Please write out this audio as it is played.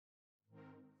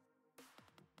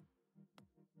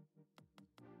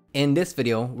In this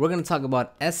video, we're going to talk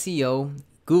about SEO,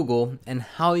 Google, and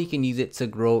how you can use it to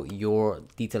grow your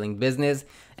detailing business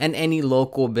and any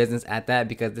local business at that,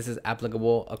 because this is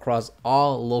applicable across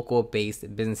all local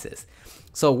based businesses.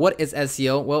 So what is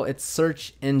SEO? Well, it's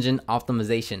search engine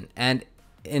optimization. And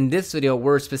in this video,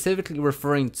 we're specifically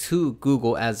referring to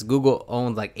Google, as Google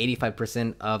owns like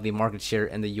 85% of the market share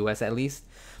in the US at least.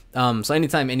 So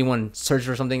anytime anyone searches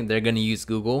for something, they're going to use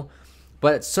Google.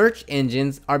 But search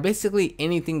engines are basically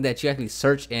anything that you actually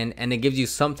search in, and it gives you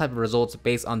some type of results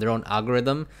based on their own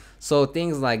algorithm. So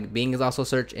things like Bing is also a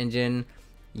search engine,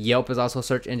 Yelp is also a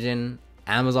search engine,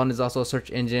 Amazon is also a search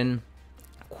engine,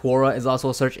 Quora is also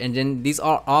a search engine. These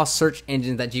are all search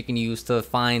engines that you can use to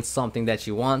find something that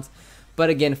you want.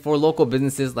 But again, for local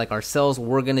businesses like ourselves, I'm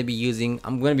going to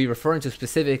be referring to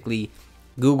specifically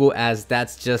Google, as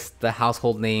that's just the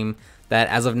household name that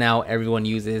as of now everyone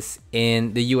uses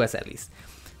in the US at least.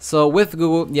 So with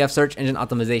Google, you have search engine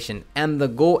optimization, and the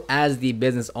goal as the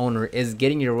business owner is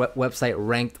getting your website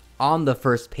ranked on the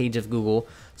first page of Google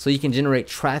so you can generate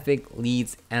traffic,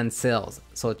 leads, and sales.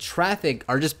 So traffic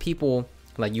are just people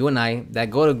like you and I that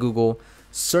go to Google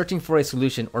searching for a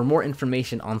solution or more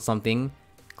information on something,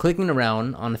 clicking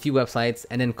around on a few websites,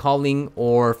 and then calling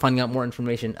or finding out more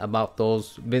information about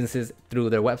those businesses through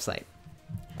their website.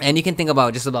 And you can think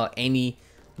about just about any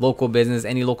local business,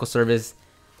 any local service.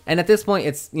 And at this point,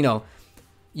 it's, you're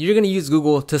going to use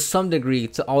Google to some degree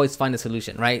to always find a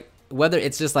solution, right? Whether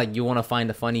it's just like you want to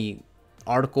find a funny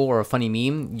article or a funny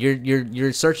meme,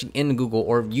 you're searching in Google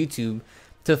or YouTube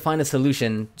to find a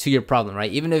solution to your problem,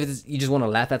 right? Even if you just want to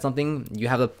laugh at something, you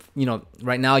have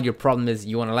right now your problem is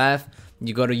you want to laugh,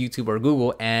 you go to YouTube or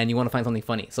Google and you want to find something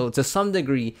funny. So to some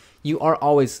degree, you're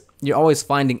always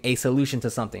finding a solution to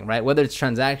something, right? Whether it's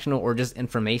transactional or just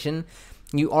information,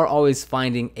 you are always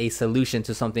finding a solution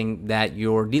to something that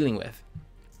you're dealing with.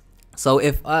 So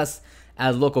if us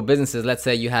as local businesses, let's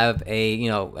say you have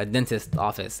a dentist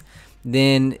office,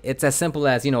 then it's as simple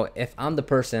as, if I'm the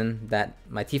person that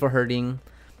my teeth are hurting,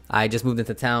 I just moved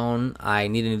into town, I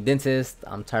need a new dentist,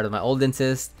 I'm tired of my old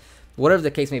dentist, whatever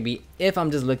the case may be, if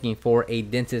I'm just looking for a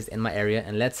dentist in my area,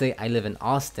 and let's say I live in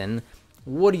Austin,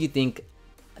 what do you think,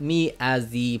 me as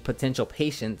the potential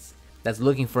patient that's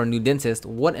looking for a new dentist,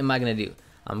 what am I going to do?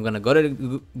 I'm going to go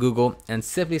to Google and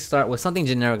simply start with something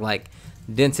generic like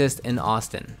dentist in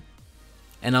Austin.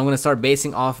 And I'm going to start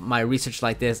basing off my research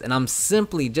like this, and I'm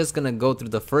simply just going to go through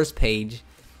the first page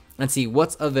and see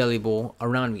what's available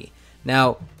around me.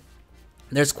 Now,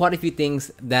 there's quite a few things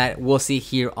that we'll see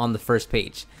here on the first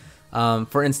page.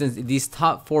 For instance, these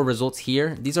top 4 results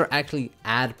here, these are actually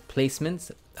ad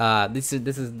placements. This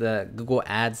is the Google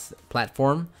Ads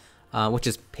platform, which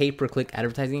is pay-per-click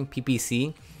advertising,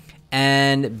 PPC.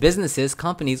 And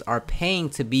companies are paying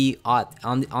to be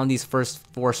on these first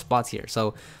 4 spots here.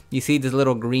 So you see this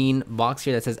little green box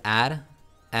here that says ad,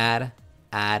 ad,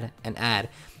 ad, and ad.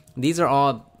 These are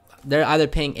all, they're either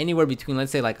paying anywhere between,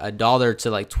 let's say, like $1 to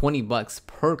like $20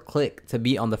 per click to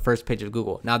be on the first page of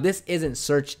Google. Now, this isn't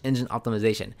search engine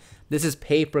optimization. This is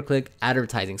pay-per-click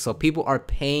advertising. So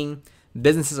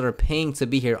businesses are paying to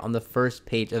be here on the first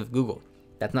page of Google.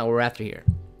 That's not what we're after here.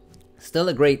 Still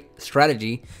a great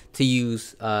strategy to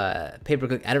use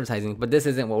pay-per-click advertising, but this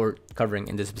isn't what we're covering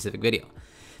in this specific video.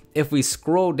 If we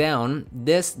scroll down,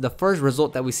 the first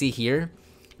result that we see here,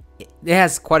 it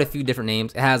has quite a few different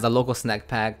names. It has the local snack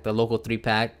pack, the local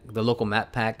 3-pack, the local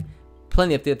map pack,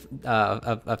 plenty of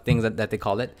things that they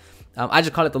call it. I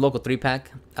just call it the local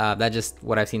 3-pack. That's just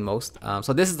what I've seen most.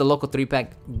 So this is the local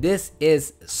 3-pack. This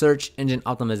is search engine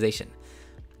optimization.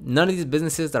 None of these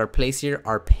businesses that are placed here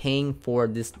are paying for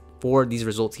these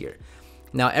results here.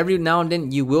 Now, every now and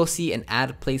then you will see an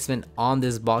ad placement on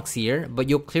this box here, but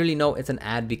you'll clearly know it's an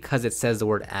ad because it says the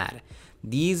word ad.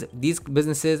 These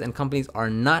businesses and companies are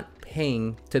not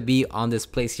paying to be on this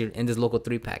place here in this local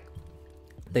 3-pack.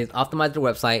 They've optimized their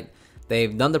website,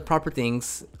 they've done the proper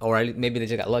things, or maybe they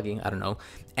just got lucky, I don't know,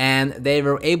 and they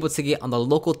were able to get on the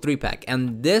local 3-pack.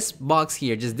 And this box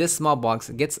here, just this small box,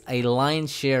 gets a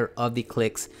lion's share of the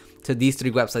clicks to these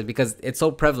 3 websites because it's so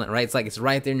prevalent, right? It's like it's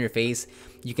right there in your face.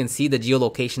 You can see the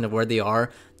geolocation of where they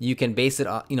are. You can base it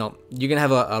on, you're gonna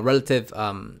have a relative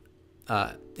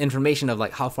information of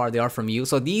like how far they are from you.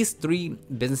 So these 3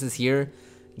 businesses here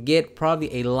get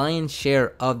probably a lion's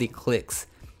share of the clicks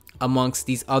amongst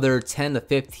these other 10 to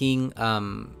 15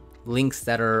 links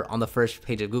that are on the first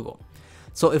page of Google.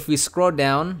 So if we scroll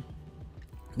down,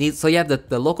 so you have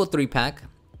the local 3-pack,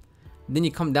 then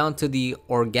you come down to the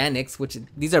organics, which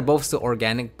these are both still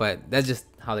organic, but that's just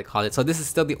how they call it. So this is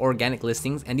still the organic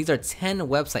listings, and these are 10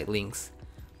 website links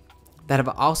that have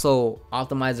also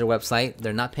optimized their website.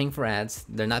 They're not paying for ads.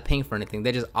 They're not paying for anything.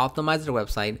 They just optimize their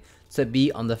website to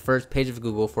be on the first page of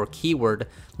Google for keyword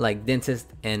like dentist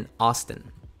in Austin.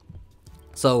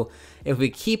 So if we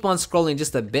keep on scrolling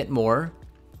just a bit more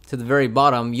to the very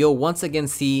bottom, you'll once again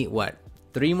see what?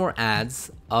 3 more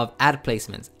ads of ad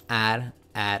placements. Ad,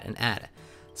 and ad.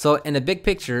 So in the big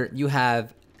picture, you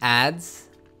have ads,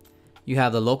 you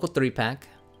have the local 3-pack,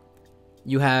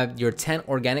 you have your 10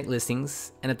 organic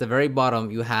listings, and at the very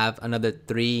bottom, you have another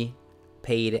 3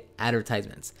 paid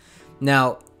advertisements.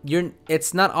 Now,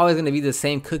 it's not always going to be the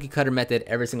same cookie cutter method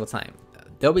every single time.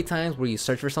 There'll be times where you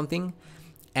search for something,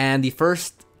 and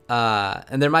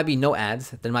and there might be no ads,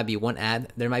 there might be 1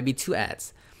 ad, there might be 2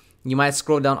 ads. You might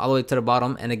scroll down all the way to the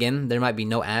bottom, and again, there might be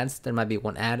no ads, there might be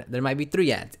 1 ad, there might be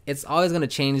 3 ads. It's always going to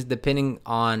change depending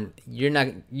on, you're not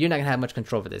going to have much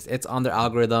control over this. It's on their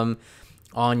algorithm,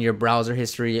 on your browser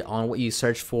history, on what you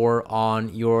search for,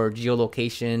 on your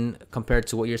geolocation compared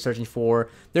to what you're searching for.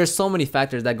 There's so many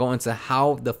factors that go into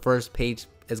how the first page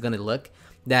is going to look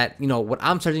that, what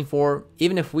I'm searching for,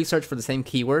 even if we search for the same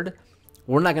keyword,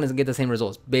 we're not going to get the same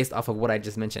results based off of what I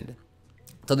just mentioned.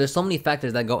 So there's so many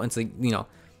factors that go into,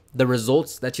 the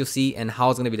results that you'll see and how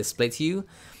it's going to be displayed to you.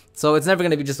 So it's never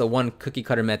going to be just a one cookie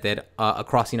cutter method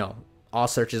across, all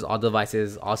searches, all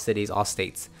devices, all cities, all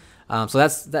states. So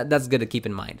that's good to keep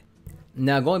in mind.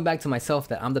 Now going back to myself,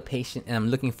 that I'm the patient and I'm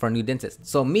looking for a new dentist.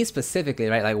 So me specifically,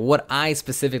 right, like what I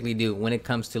specifically do when it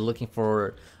comes to looking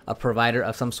for a provider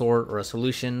of some sort or a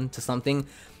solution to something,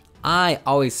 I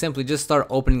always simply just start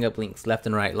opening up links left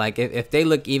and right. Like if they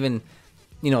look even,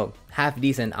 half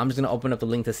decent, I'm just gonna open up the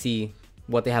link to see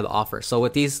what they have to offer. So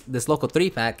with this local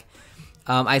 3-pack,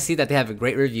 I see that they have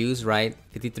great reviews, right?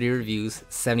 53 reviews,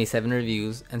 77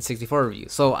 reviews, and 64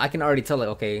 reviews. So I can already tell, like,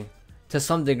 okay, to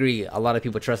some degree, a lot of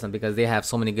people trust them because they have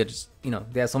so many good,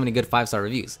 they have so many good 5-star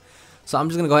reviews. So I'm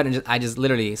just gonna go ahead and I just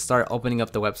literally start opening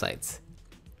up the websites.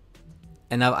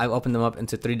 And now I've opened them up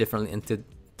into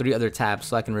 3 other tabs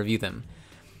so I can review them.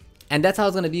 And that's how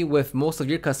it's gonna be with most of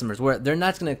your customers, where they're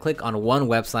not gonna click on one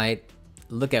website,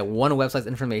 look at one website's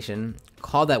information,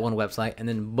 call that one website, and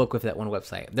then book with that one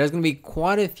website. There's going to be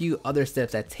quite a few other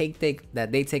steps that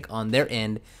they take on their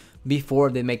end before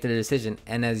they make their decision.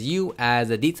 And as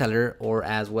a detailer or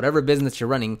as whatever business you're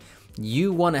running,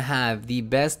 you want to have the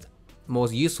best,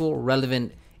 most useful,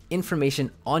 relevant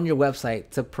information on your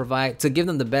website to give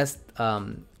them the best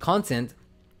content,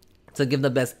 to give the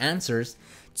best answers,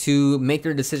 to make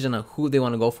their decision on who they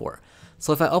want to go for.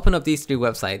 So if I open up these 3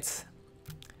 websites,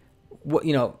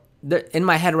 in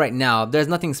my head right now, there's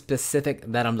nothing specific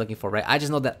that I'm looking for, right? I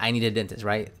just know that I need a dentist,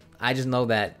 right? I just know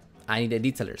that I need a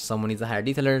detailer. Someone needs to hire a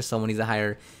detailer. Someone needs to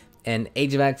hire an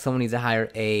HVAC. Someone needs to hire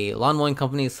a lawn mowing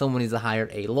company. Someone needs to hire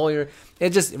a lawyer.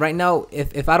 It just, right now,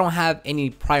 if I don't have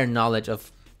any prior knowledge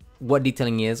of what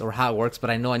detailing is or how it works, but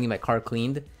I know I need my car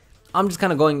cleaned, I'm just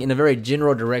kind of going in a very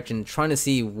general direction, trying to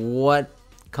see what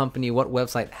company, what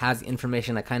website has the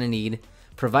information I kind of need,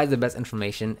 provides the best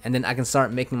information, and then I can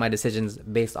start making my decisions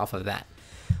based off of that.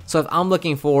 So if I'm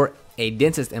looking for a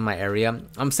dentist in my area,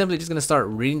 I'm simply just going to start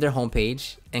reading their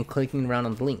homepage and clicking around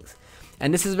on the links.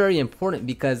 And this is very important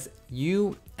because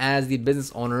you, as the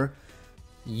business owner,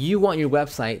 you want your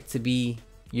website to be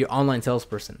your online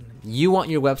salesperson. You want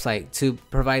your website to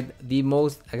provide the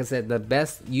most, like I said, the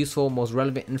best, useful, most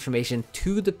relevant information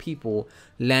to the people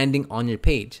landing on your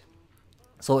page.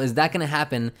 So is that going to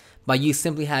happen by you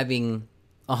simply having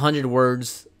 100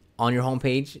 words on your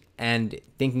homepage and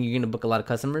thinking you're going to book a lot of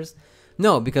customers?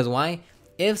 No, because why?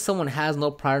 If someone has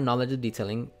no prior knowledge of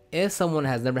detailing, if someone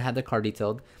has never had their car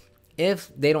detailed,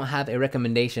 if they don't have a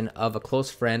recommendation of a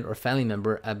close friend or family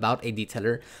member about a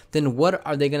detailer, then what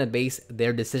are they going to base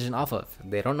their decision off of?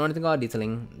 They don't know anything about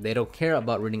detailing. They don't care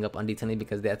about reading up on detailing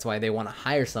because that's why they want to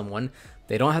hire someone.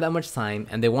 They don't have that much time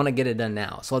and they want to get it done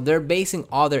now. So they're basing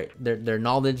all their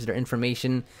knowledge, their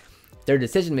information, their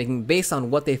decision making based on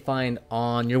what they find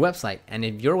on your website. And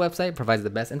if your website provides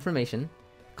the best information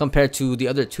compared to the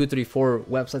other 2, 3, 4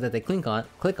 websites that they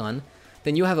click on,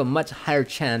 then you have a much higher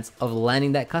chance of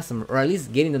landing that customer, or at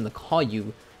least getting them to call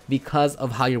you because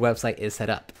of how your website is set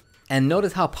up. And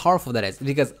notice how powerful that is,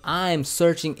 because I'm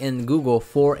searching in Google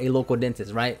for a local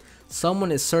dentist, right?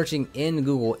 Someone is searching in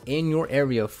Google in your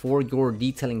area for your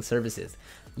detailing services.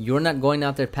 You're not going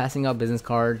out there passing out business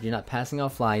cards. You're not passing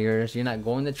out flyers. You're not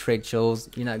going to trade shows.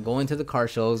 You're not going to the car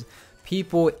shows.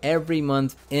 People every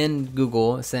month in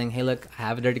Google saying, hey, look, I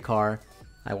have a dirty car.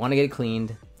 I want to get it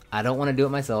cleaned. I don't want to do it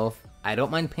myself. I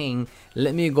don't mind paying.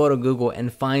 Let me go to Google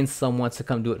and find someone to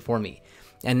come do it for me.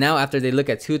 And now after they look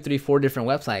at 2, 3, 4 different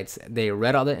websites, they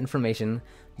read all the information,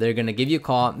 They're gonna give you a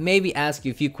call, maybe ask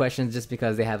you a few questions just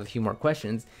because they have a few more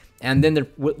questions, and then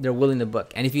they're willing to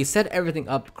book. And if you set everything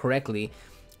up correctly,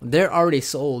 they're already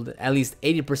sold at least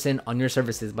 80% on your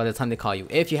services by the time they call you.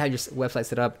 If you have your website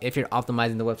set up, if you're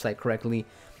optimizing the website correctly,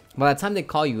 by the time they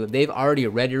call you, they've already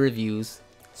read your reviews,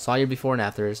 saw your before and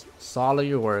afters, saw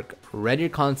your work, read your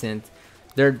content.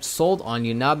 They're sold on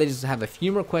you. Now they just have a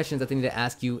few more questions that they need to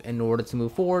ask you in order to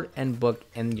move forward and book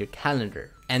in your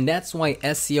calendar. And that's why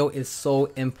SEO is so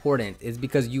important, is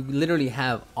because you literally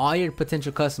have all your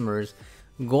potential customers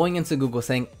going into Google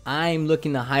saying, I'm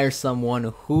looking to hire someone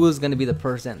who is going to be the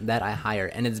person that I hire.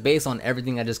 And it's based on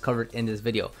everything I just covered in this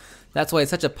video. That's why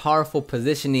it's such a powerful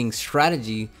positioning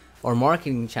strategy or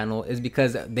marketing channel, is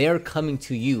because they're coming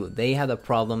to you. They have the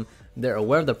problem, they're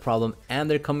aware of the problem, and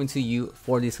they're coming to you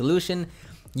for the solution.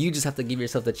 You just have to give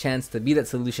yourself the chance to be that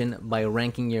solution by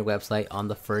ranking your website on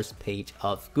the first page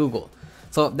of Google.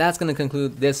 So that's going to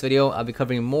conclude this video. I'll be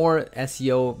covering more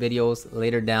SEO videos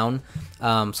later down.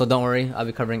 So don't worry, I'll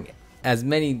be covering as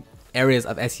many areas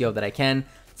of SEO that I can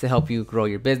to help you grow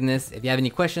your business. If you have any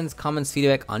questions, comments,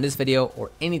 feedback on this video or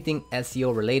anything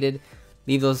SEO related,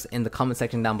 leave those in the comment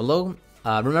section down below.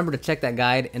 Remember to check that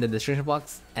guide in the description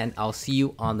box, and I'll see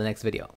you on the next video.